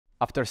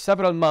After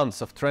several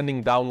months of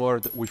trending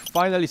downward, we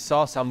finally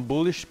saw some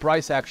bullish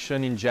price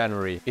action in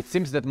January. It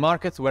seems that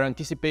markets were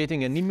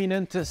anticipating an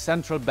imminent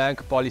central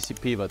bank policy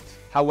pivot.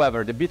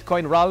 However, the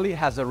Bitcoin rally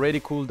has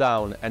already cooled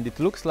down, and it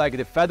looks like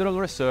the Federal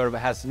Reserve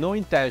has no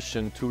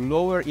intention to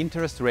lower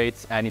interest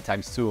rates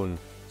anytime soon.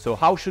 So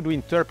how should we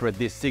interpret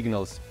these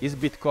signals? Is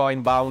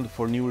Bitcoin bound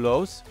for new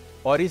lows?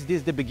 Or is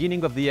this the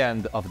beginning of the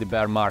end of the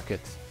bear market?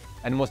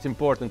 And most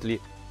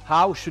importantly,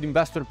 how should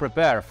investors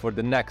prepare for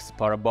the next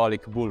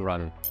parabolic bull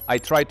run? I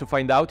tried to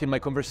find out in my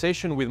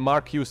conversation with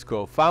Mark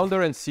Yusko,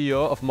 founder and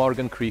CEO of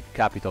Morgan Creek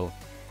Capital.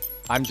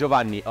 I'm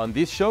Giovanni. On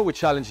this show, we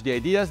challenge the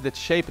ideas that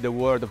shape the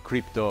world of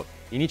crypto.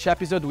 In each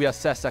episode, we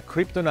assess a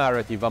crypto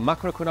narrative, a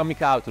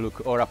macroeconomic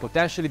outlook, or a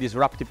potentially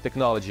disruptive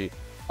technology.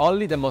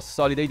 Only the most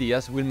solid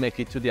ideas will make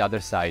it to the other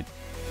side.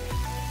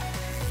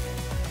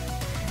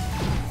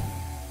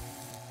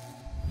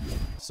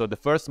 So the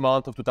first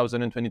month of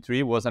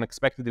 2023 was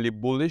unexpectedly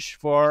bullish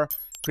for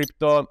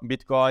crypto,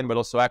 Bitcoin, but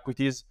also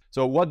equities.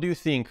 So what do you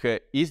think?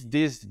 Is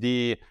this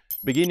the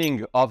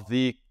beginning of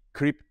the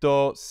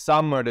crypto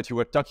summer that you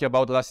were talking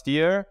about last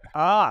year?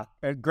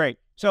 Great.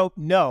 So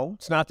no,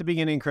 it's not the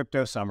beginning of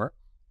crypto summer.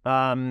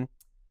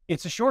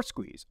 It's a short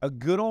squeeze, a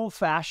good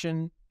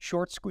old-fashioned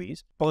short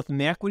squeeze, both in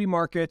the equity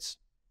markets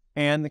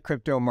and the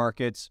crypto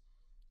markets.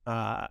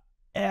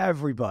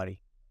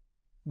 Everybody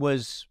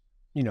was,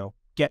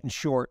 getting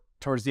short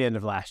towards the end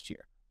of last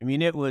year. I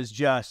mean, it was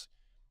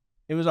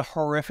a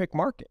horrific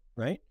market,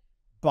 right?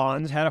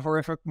 Bonds had a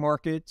horrific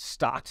market,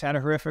 stocks had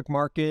a horrific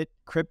market,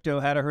 crypto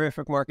had a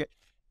horrific market.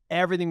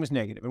 Everything was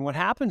negative. And what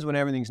happens when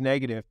everything's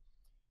negative,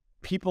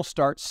 people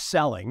start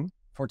selling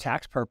for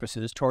tax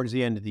purposes towards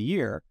the end of the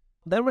year.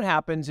 Then what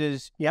happens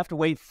is you have to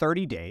wait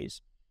 30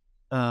 days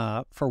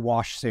for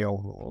wash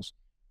sale rules,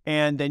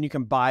 and then you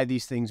can buy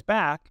these things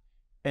back.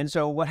 And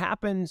so what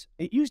happens,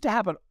 it used to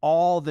happen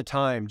all the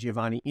time,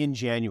 Giovanni, in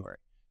January.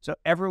 So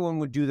everyone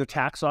would do their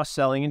tax loss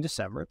selling in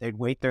December. They'd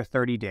wait their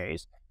 30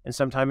 days. And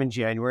sometime in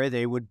January,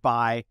 they would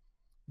buy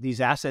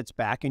these assets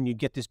back, and you'd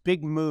get this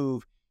big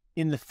move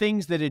in the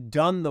things that had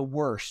done the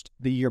worst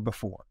the year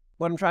before.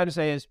 What I'm trying to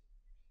say is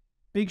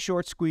big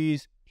short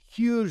squeeze,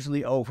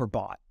 hugely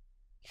overbought,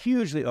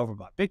 hugely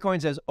overbought.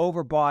 Bitcoin's as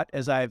overbought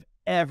as I've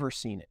ever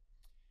seen it.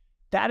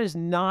 That is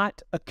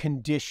not a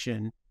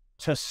condition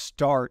to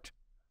start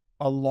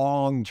a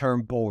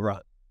long-term bull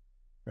run,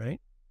 right?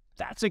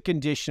 That's a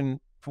condition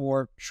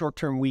for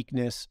short-term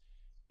weakness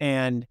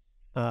and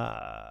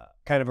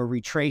kind of a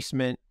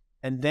retracement,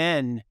 and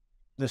then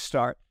the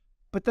start.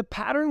 But the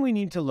pattern we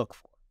need to look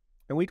for,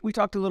 and we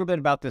talked a little bit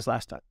about this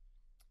last time,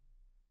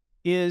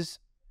 is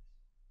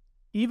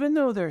even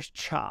though there's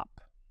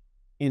chop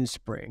in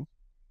spring,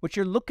 what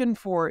you're looking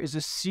for is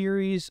a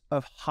series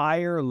of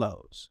higher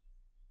lows.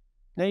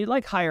 Now, you'd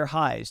like higher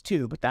highs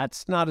too, but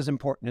that's not as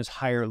important as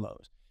higher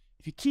lows.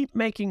 If you keep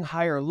making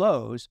higher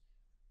lows,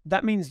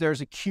 that means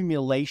there's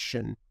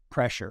accumulation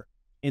pressure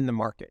in the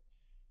market.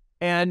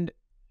 And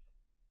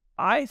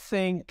I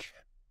think,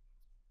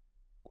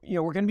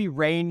 we're going to be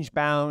range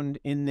bound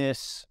in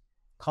this,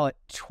 call it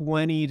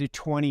 20 to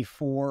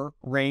 24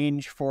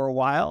 range for a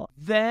while.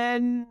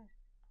 Then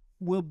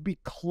we'll be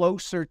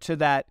closer to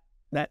that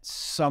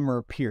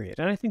summer period.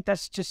 And I think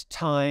that's just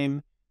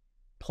time,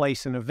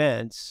 place, and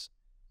events,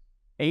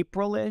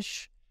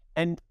 April-ish.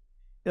 And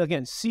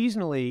again,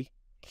 seasonally,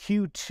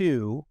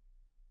 Q2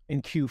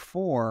 and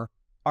Q4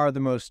 are the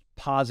most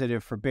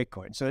positive for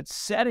Bitcoin. So it's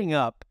setting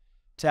up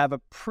to have a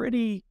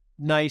pretty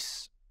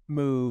nice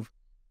move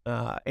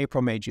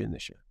April, May, June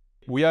this year.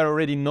 We are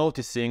already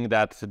noticing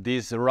that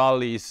this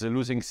rally is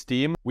losing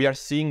steam. We are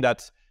seeing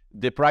that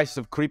the prices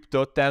of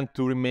crypto tend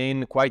to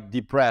remain quite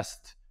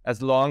depressed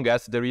as long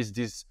as there is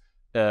this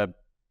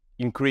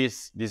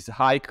increase, this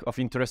hike of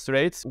interest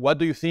rates. What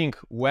do you think?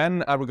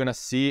 When are we going to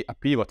see a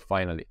pivot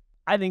finally?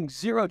 I think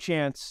zero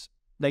chance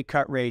they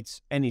cut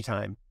rates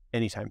anytime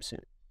soon.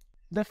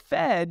 The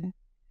Fed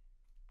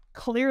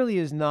clearly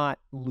is not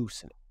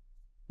loosening,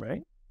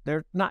 right?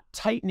 They're not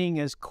tightening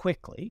as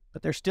quickly,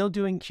 but they're still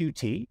doing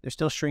QT. They're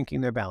still shrinking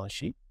their balance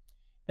sheet,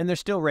 and they're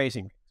still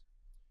raising rates.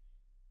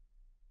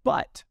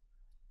 But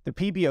the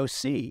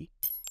PBOC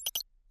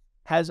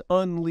has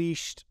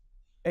unleashed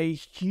a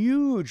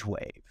huge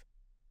wave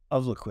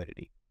of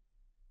liquidity.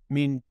 I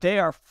mean, they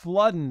are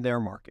flooding their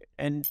market,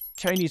 and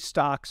Chinese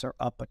stocks are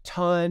up a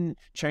ton.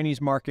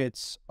 Chinese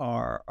markets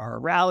are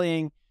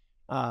rallying.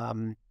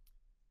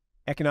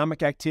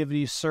 Economic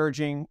activity is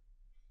surging,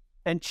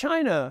 and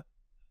China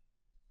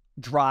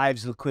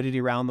drives liquidity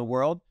around the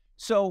world.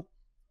 So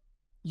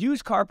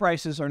used car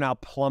prices are now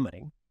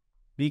plummeting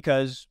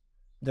because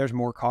there's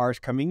more cars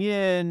coming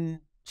in,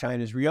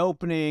 China's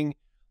reopening,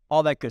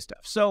 all that good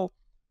stuff. So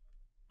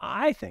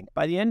I think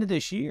by the end of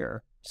this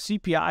year,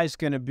 CPI is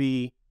going to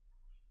be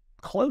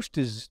close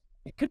to,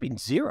 it could be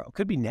zero, it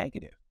could be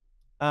negative,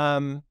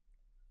 month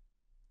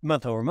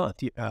over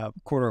month,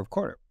 quarter over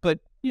quarter. But,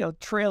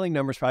 trailing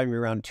numbers probably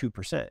around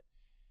 2%.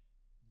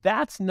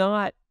 That's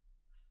not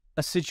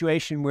a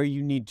situation where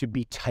you need to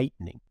be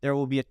tightening. There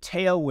will be a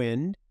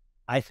tailwind,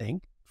 I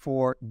think,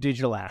 for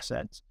digital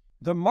assets.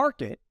 The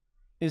market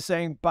is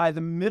saying by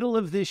the middle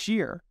of this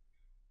year,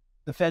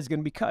 the Fed's going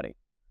to be cutting.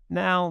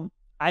 Now,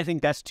 I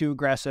think that's too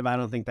aggressive. I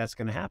don't think that's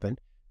going to happen.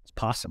 It's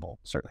possible,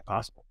 certainly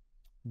possible,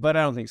 but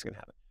I don't think it's going to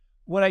happen.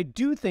 What I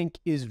do think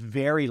is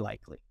very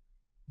likely,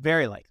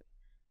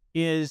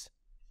 is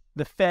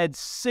the Fed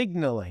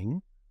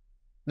signaling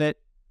that,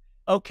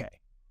 okay,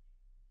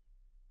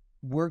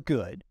 we're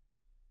good,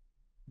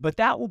 but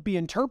that will be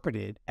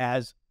interpreted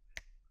as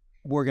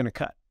we're going to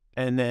cut,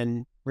 and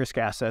then risk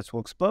assets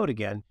will explode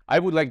again. I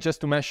would like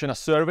just to mention a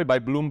survey by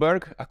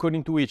Bloomberg,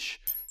 according to which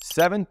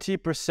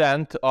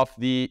 70% of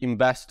the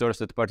investors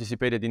that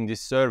participated in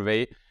this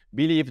survey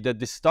believe that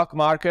the stock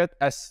market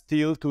has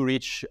still to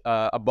reach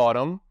a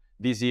bottom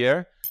this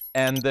year.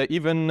 And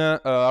even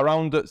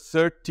around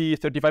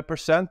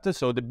 35%,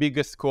 so the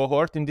biggest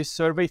cohort in this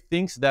survey,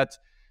 thinks that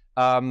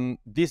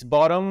this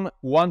bottom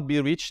won't be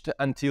reached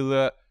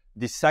until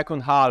the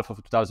second half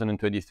of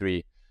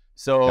 2023.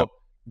 So yep.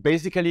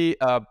 Basically,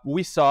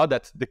 we saw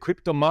that the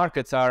crypto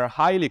markets are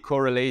highly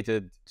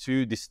correlated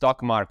to the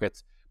stock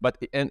markets. But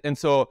and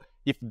so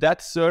if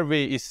that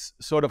survey is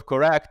sort of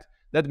correct,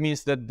 that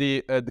means that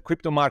the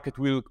crypto market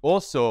will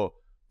also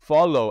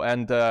follow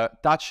and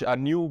touch a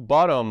new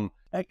bottom.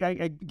 I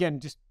again,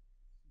 just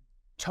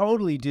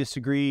totally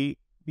disagree,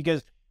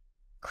 because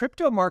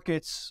crypto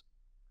markets,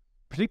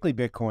 particularly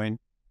Bitcoin,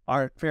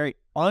 are very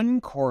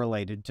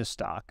uncorrelated to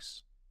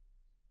stocks,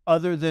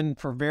 other than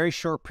for very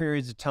short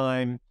periods of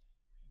time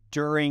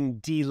during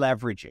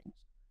deleveraging.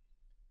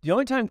 The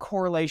only time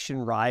correlation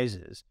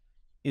rises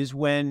is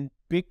when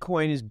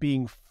Bitcoin is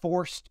being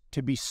forced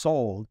to be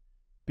sold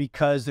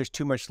because there's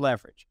too much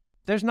leverage.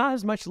 There's not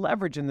as much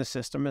leverage in the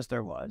system as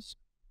there was.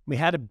 We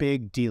had a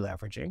big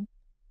deleveraging.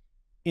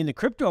 In the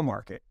crypto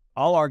market,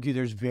 I'll argue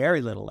there's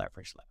very little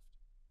leverage left.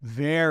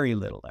 Very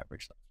little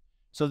leverage left.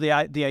 So the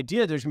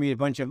idea there's going to be a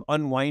bunch of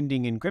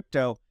unwinding in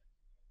crypto,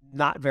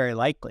 not very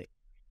likely.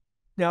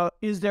 Now,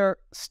 is there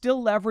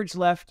still leverage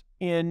left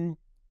in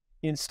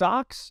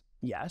stocks?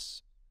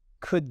 Yes.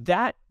 Could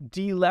that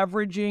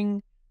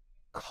deleveraging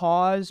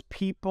cause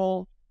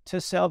people to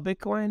sell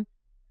Bitcoin?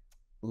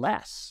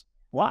 Less.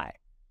 Why?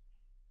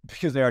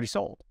 Because they already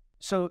sold.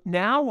 So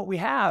now what we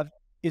have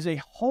is a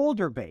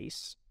holder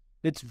base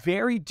that's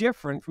very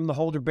different from the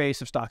holder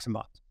base of stocks and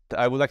bonds.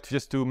 I would like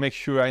to make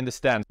sure I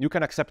understand. You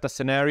can accept a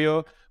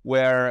scenario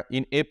where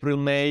in April,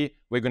 May,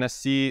 we're going to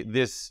see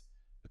this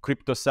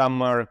crypto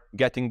summer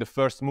getting the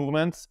first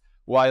movements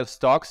while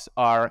stocks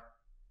are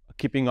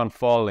keeping on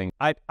falling.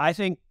 I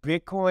think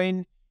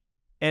Bitcoin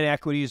and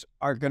equities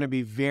are going to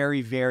be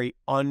very, very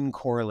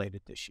uncorrelated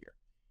this year.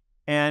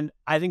 And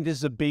I think this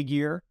is a big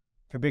year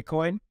for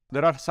Bitcoin.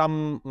 There are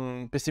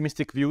some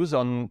pessimistic views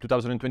on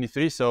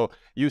 2023, so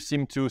you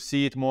seem to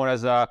see it more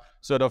as a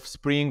sort of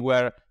spring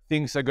where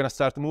things are going to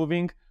start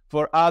moving.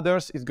 For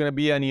others, it's going to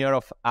be a year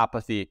of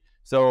apathy.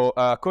 So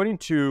according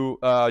to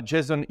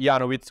Jason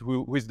Yanowitz,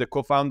 who is the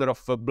co-founder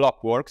of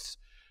Blockworks,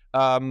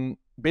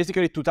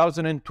 basically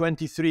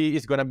 2023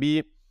 is going to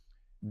be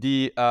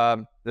the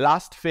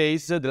last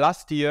phase, the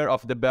last year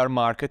of the bear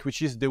market,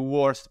 which is the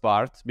worst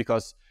part,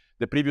 because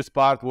the previous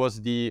part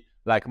was the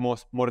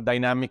more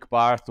dynamic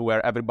part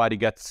where everybody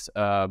gets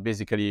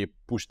basically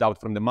pushed out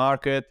from the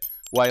market,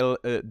 while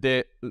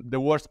the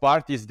worst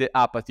part is the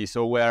apathy,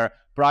 so where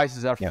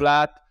prices are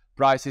flat,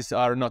 prices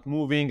are not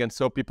moving, and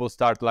so people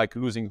start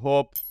losing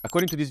hope.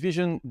 According to this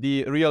vision,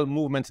 the real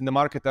movements in the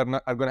market are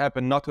going to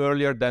happen not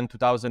earlier than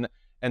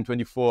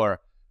 2024.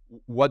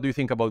 What do you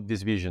think about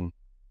this vision?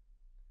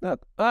 I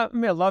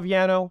love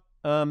Yano.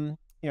 I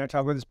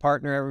talk with his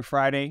partner every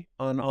Friday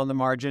on the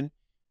margin,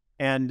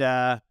 and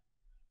I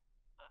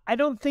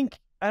think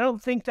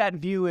that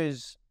view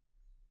is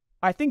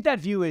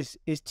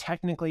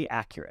technically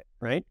accurate,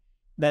 right?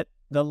 That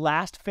the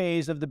last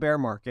phase of the bear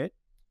market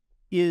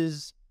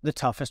is the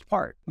toughest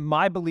part.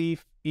 My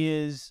belief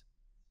is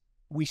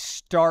we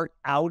start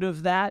out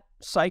of that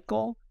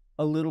cycle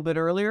a little bit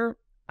earlier.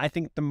 I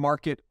think the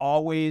market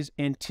always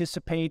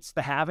anticipates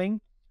the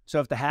halving.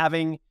 So if the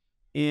halving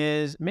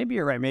is, maybe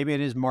you're right, maybe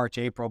it is March,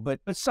 April, but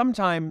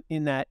sometime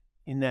in that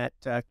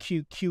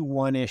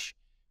Q1-ish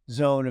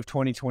zone of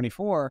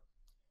 2024,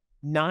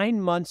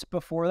 9 months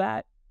before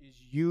that is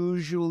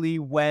usually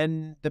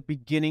when the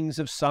beginnings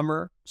of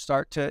summer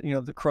start to,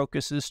 the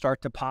crocuses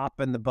start to pop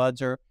and the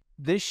buds are.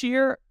 This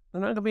year,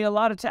 there's not going to be a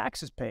lot of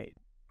taxes paid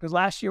because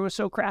last year was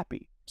so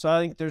crappy. So I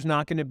think there's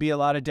not going to be a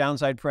lot of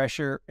downside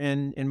pressure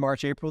in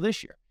March, April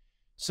this year.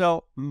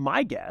 So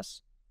my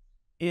guess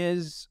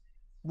is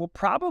we'll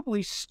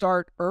probably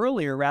start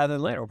earlier rather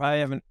than later. We'll probably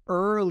have an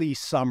early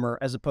summer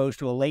as opposed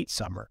to a late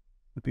summer,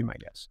 would be my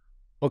guess.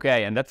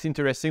 Okay, and that's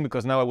interesting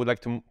because now I would like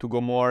to go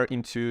more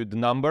into the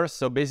numbers.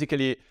 So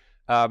basically,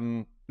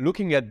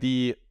 looking at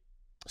the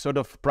sort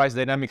of price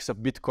dynamics of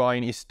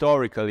Bitcoin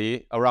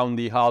historically around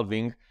the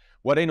halving,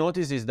 what I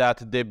notice is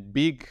that the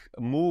big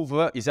move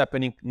is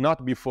happening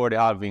not before the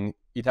halving.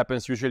 It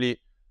happens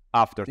usually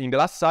after. In the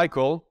last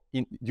cycle,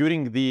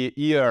 during the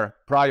year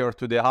prior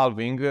to the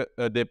halving,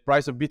 the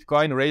price of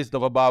Bitcoin raised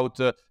of about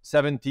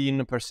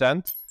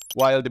 17%,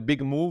 while the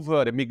big move,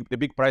 the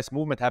big price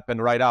movement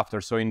happened right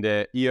after. So in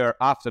the year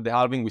after the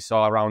halving, we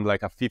saw around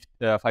like a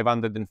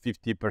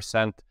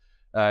 550%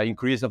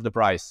 increase of the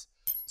price.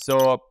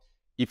 So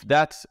if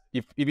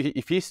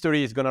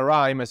history is gonna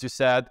rhyme, as you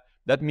said,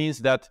 that means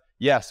that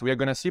yes, we are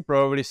gonna see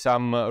probably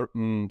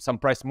some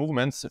price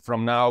movements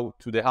from now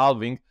to the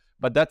halving,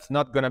 but that's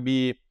not gonna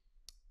be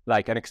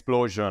like an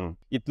explosion.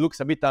 It looks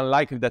a bit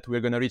unlikely that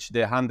we're gonna reach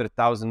the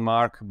 100,000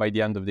 mark by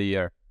the end of the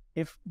year.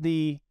 If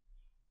the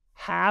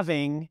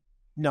halving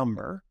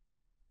number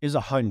is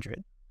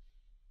 100,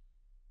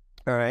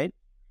 all right,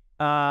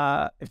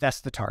 if that's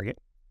the target,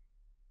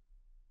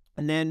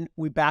 and then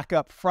we back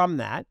up from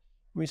that,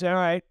 we say, all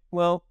right,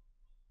 well,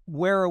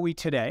 where are we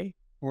today?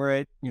 We're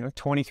at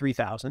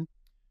 23,000.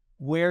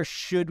 Where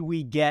should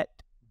we get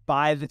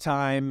by the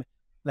time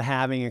the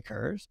halving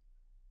occurs?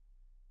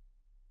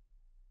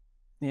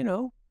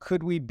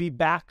 Could we be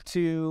back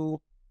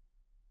to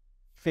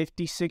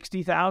 50,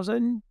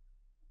 60,000?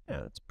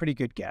 That's a pretty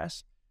good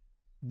guess.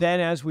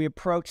 Then as we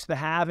approach the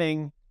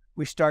halving,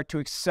 we start to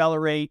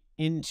accelerate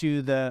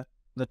into the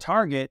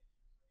target,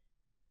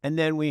 and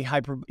then we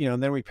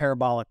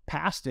parabolic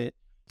past it.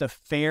 The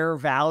fair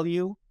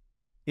value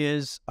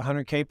is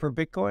 100K per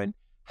Bitcoin.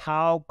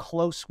 How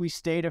close we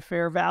stay to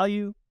fair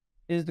value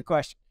is the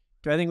question.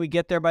 Do I think we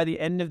get there by the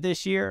end of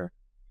this year?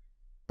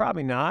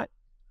 Probably not,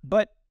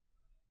 but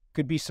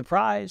could be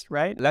surprised,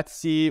 right? Let's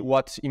see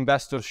what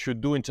investors should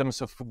do in terms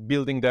of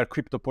building their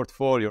crypto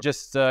portfolio.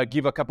 Just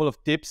give a couple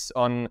of tips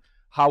on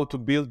how to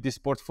build this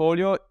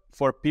portfolio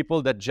for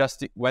people that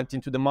just went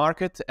into the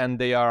market and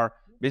they are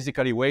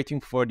basically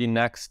waiting for the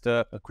next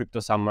crypto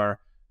summer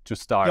to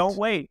start. Don't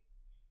wait.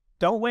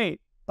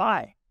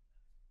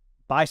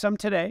 Buy some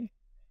today,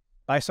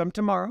 buy some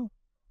tomorrow,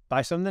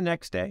 buy some the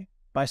next day,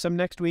 buy some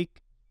next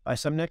week, buy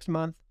some next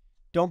month.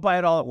 Don't buy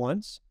it all at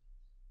once.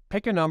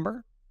 Pick a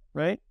number,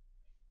 right?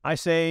 I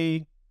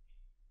say,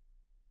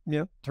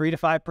 3 to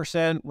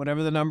 5%,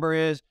 whatever the number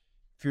is.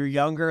 If you're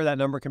younger, that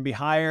number can be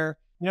higher.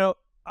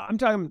 I'm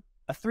talking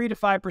a 3 to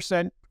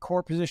 5%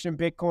 core position in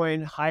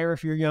Bitcoin, higher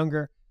if you're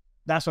younger.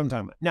 That's what I'm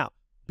talking about. Now,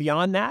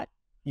 beyond that,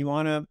 you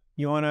want to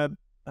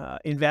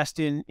invest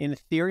in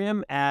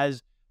Ethereum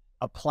as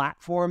a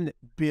platform that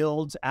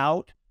builds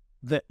out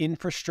the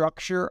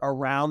infrastructure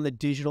around the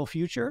digital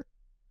future.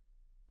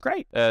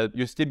 Great.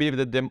 You still believe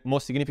that the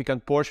most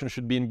significant portion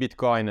should be in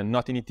Bitcoin and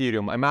not in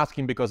Ethereum? I'm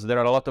asking because there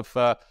are a lot of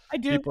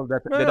people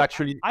that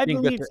actually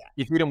think that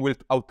Ethereum will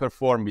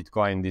outperform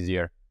Bitcoin this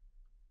year.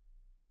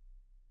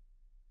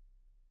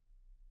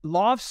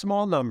 Law of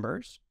small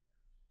numbers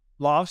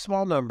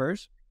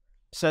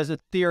says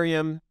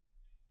Ethereum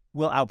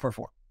will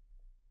outperform,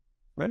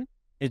 right?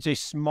 It's a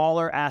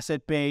smaller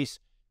asset base.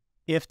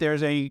 If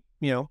there's a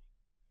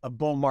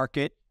bull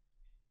market,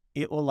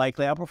 it will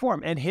likely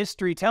outperform. And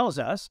history tells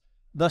us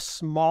the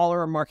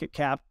smaller market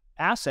cap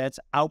assets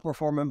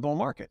outperform in bull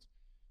markets.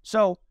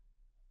 So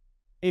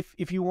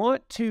if you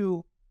want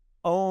to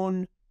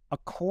own a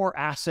core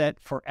asset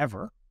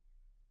forever,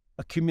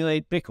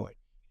 accumulate Bitcoin.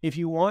 If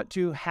you want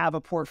to have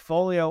a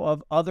portfolio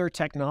of other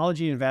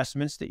technology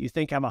investments that you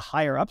think have a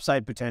higher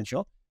upside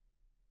potential,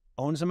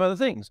 own some other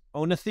things.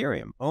 Own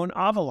Ethereum, own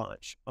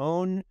Avalanche,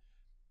 own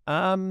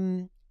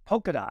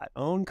Polkadot,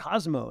 own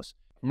Cosmos.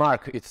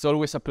 Mark, it's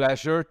always a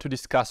pleasure to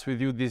discuss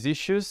with you these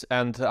issues,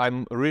 and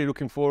I'm really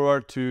looking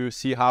forward to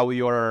see how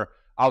your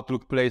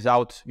outlook plays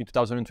out in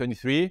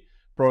 2023.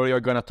 Probably we're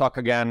going to talk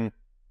again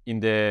in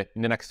the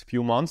next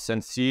few months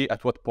and see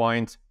at what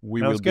point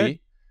we will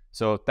be.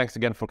 So thanks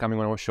again for coming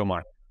on our show,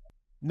 Mark.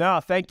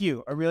 No, thank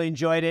you. I really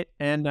enjoyed it,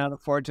 and I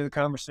look forward to the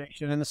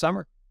conversation in the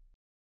summer.